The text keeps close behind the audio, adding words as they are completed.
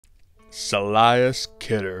Silas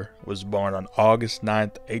Kidder was born on August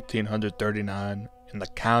 9th, 1839, in the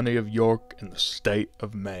county of York in the state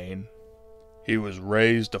of Maine. He was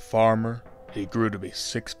raised a farmer. He grew to be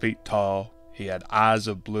 6 feet tall. He had eyes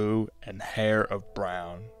of blue and hair of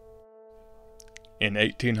brown. In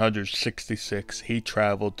 1866, he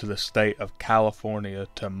traveled to the state of California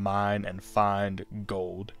to mine and find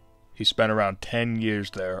gold. He spent around 10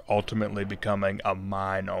 years there, ultimately becoming a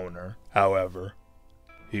mine owner. However,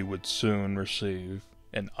 he would soon receive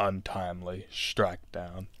an untimely strike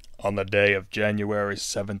down. On the day of January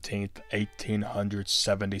 17th,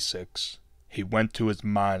 1876, he went to his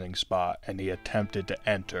mining spot and he attempted to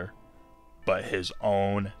enter, but his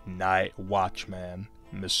own night watchman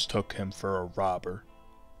mistook him for a robber,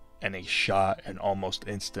 and he shot and almost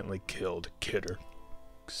instantly killed Kidder.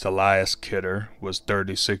 Silas Kidder was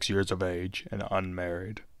 36 years of age and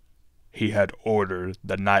unmarried. He had ordered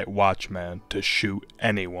the night watchman to shoot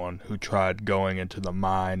anyone who tried going into the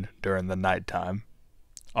mine during the nighttime.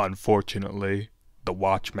 Unfortunately, the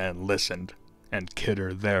watchman listened, and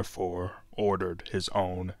Kidder therefore ordered his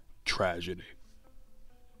own tragedy.